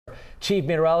Chief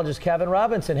Meteorologist Kevin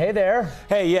Robinson. Hey there.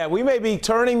 Hey, yeah, we may be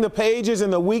turning the pages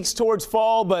in the weeks towards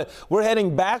fall, but we're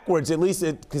heading backwards, at least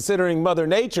considering Mother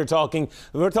Nature talking.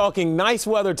 We're talking nice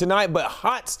weather tonight, but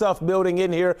hot stuff building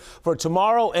in here for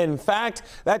tomorrow. In fact,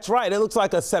 that's right. It looks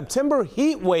like a September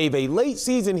heat wave, a late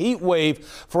season heat wave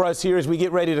for us here as we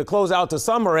get ready to close out the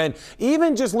summer. And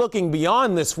even just looking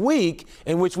beyond this week,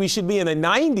 in which we should be in the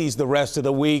 90s the rest of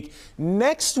the week,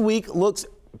 next week looks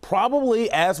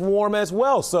probably as warm as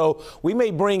well. So we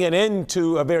may bring an end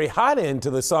to a very hot end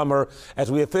to the summer as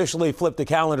we officially flip the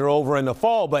calendar over in the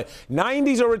fall. But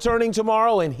 90s are returning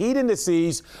tomorrow, and heat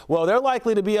indices, well, they're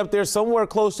likely to be up there somewhere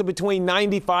close to between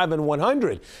 95 and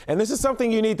 100. And this is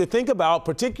something you need to think about,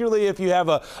 particularly if you have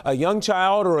a young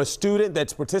child or a student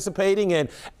that's participating in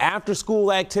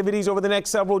after-school activities over the next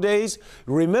several days.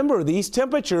 Remember, these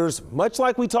temperatures, much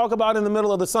like we talk about in the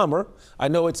middle of the summer, I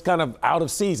know it's kind of out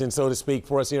of season, so to speak,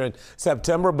 for us here in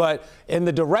September, but in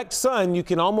the direct sun, you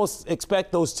can almost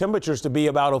expect those temperatures to be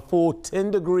about a full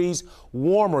 10 degrees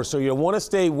warmer. So you'll want to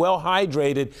stay well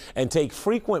hydrated and take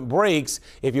frequent breaks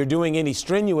if you're doing any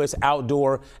strenuous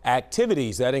outdoor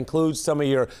activities. That includes some of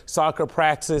your soccer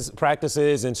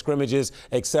practices and scrimmages,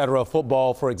 etc.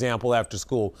 Football, for example, after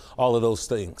school, all of those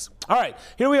things. All right,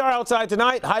 here we are outside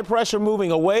tonight. High pressure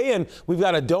moving away, and we've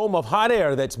got a dome of hot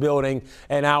air that's building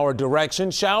in our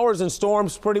direction. Showers and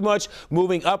storms pretty much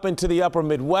moving up into the upper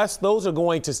Midwest. Those are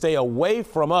going to stay away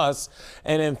from us.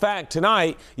 And in fact,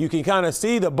 tonight, you can kind of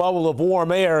see the bubble of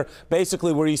warm air,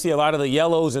 basically where you see a lot of the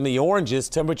yellows and the oranges.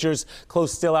 Temperatures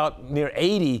close still out near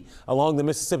 80 along the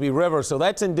Mississippi River. So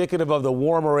that's indicative of the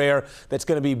warmer air that's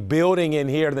going to be building in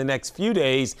here the next few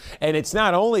days. And it's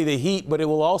not only the heat, but it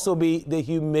will also be the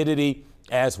humidity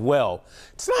as well.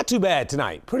 It's not too bad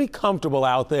tonight. Pretty comfortable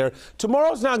out there.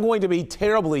 Tomorrow's not going to be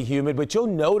terribly humid, but you'll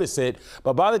notice it.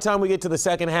 But by the time we get to the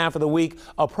second half of the week,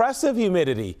 oppressive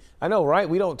humidity. I know, right?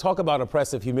 We don't talk about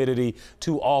oppressive humidity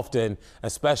too often,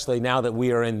 especially now that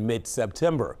we are in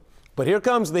mid-September. But here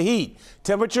comes the heat.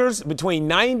 Temperatures between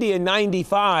 90 and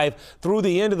 95 through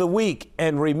the end of the week.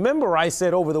 And remember, I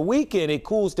said over the weekend it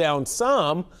cools down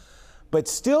some, but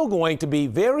still going to be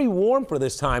very warm for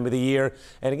this time of the year.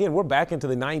 And again, we're back into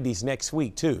the 90s next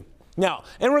week, too. Now,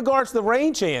 in regards to the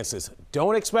rain chances,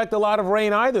 don't expect a lot of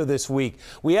rain either this week.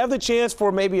 We have the chance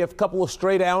for maybe a couple of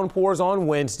stray downpours on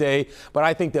Wednesday, but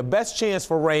I think the best chance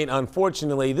for rain,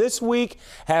 unfortunately, this week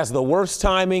has the worst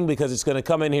timing because it's going to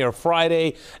come in here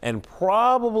Friday and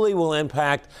probably will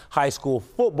impact high school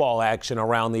football action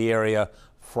around the area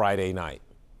Friday night.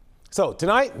 So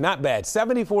tonight, not bad.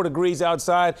 74 degrees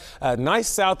outside, a nice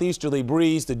southeasterly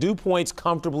breeze. The dew point's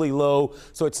comfortably low,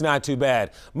 so it's not too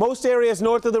bad. Most areas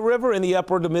north of the river in the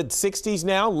upper to mid 60s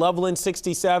now. Loveland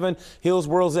 67,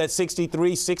 Hillsboro's at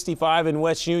 63, 65 in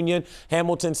West Union,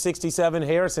 Hamilton 67,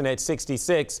 Harrison at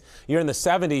 66. You're in the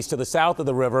 70s to the south of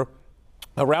the river.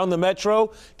 Around the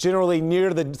metro, generally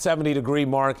near the 70-degree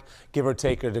mark, give or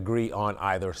take a degree on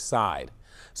either side.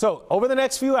 So over the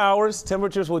next few hours,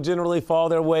 temperatures will generally fall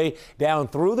their way down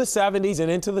through the 70s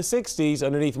and into the 60s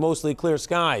underneath mostly clear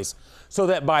skies. So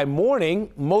that by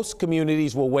morning, most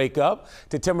communities will wake up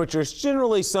to temperatures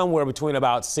generally somewhere between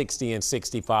about 60 and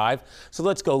 65. So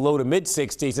let's go low to mid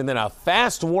 60s and then a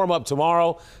fast warm up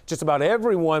tomorrow. Just about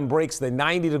everyone breaks the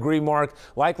 90-degree mark,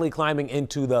 likely climbing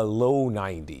into the low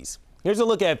 90s. Here's a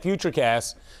look at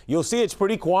Futurecast. You'll see it's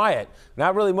pretty quiet.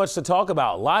 Not really much to talk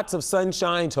about. Lots of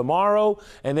sunshine tomorrow.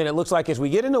 And then it looks like as we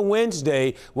get into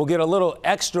Wednesday, we'll get a little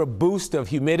extra boost of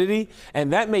humidity.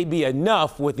 And that may be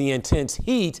enough with the intense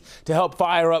heat to help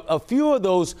fire up a few of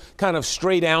those kind of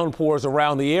stray downpours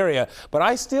around the area. But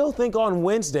I still think on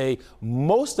Wednesday,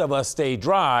 most of us stay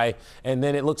dry. And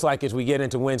then it looks like as we get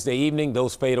into Wednesday evening,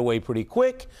 those fade away pretty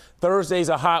quick. Thursday's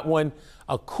a hot one.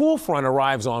 A cool front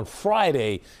arrives on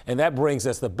Friday, and that brings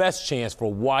us the best chance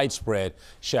for widespread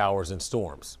showers and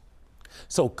storms.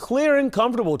 So clear and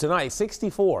comfortable tonight,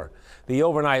 64, the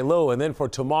overnight low. And then for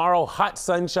tomorrow, hot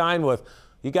sunshine with,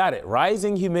 you got it,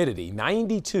 rising humidity,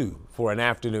 92 for an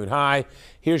afternoon high.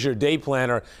 Here's your day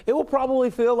planner. It will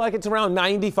probably feel like it's around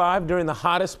 95 during the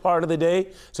hottest part of the day.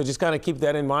 So just kind of keep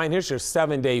that in mind. Here's your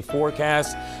 7-day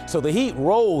forecast. So the heat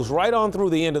rolls right on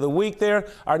through the end of the week there.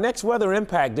 Our next weather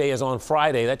impact day is on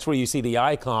Friday. That's where you see the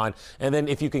icon. And then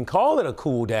if you can call it a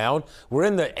cool down, we're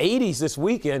in the 80s this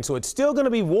weekend. So it's still going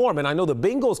to be warm. And I know the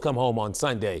Bengals come home on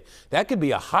Sunday. That could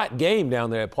be a hot game down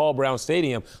there at Paul Brown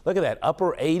Stadium. Look at that,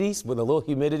 upper 80s with a little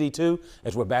humidity too,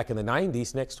 as we're back in the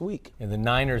 90s next week. And the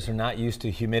Niners are not used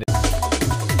to humidity.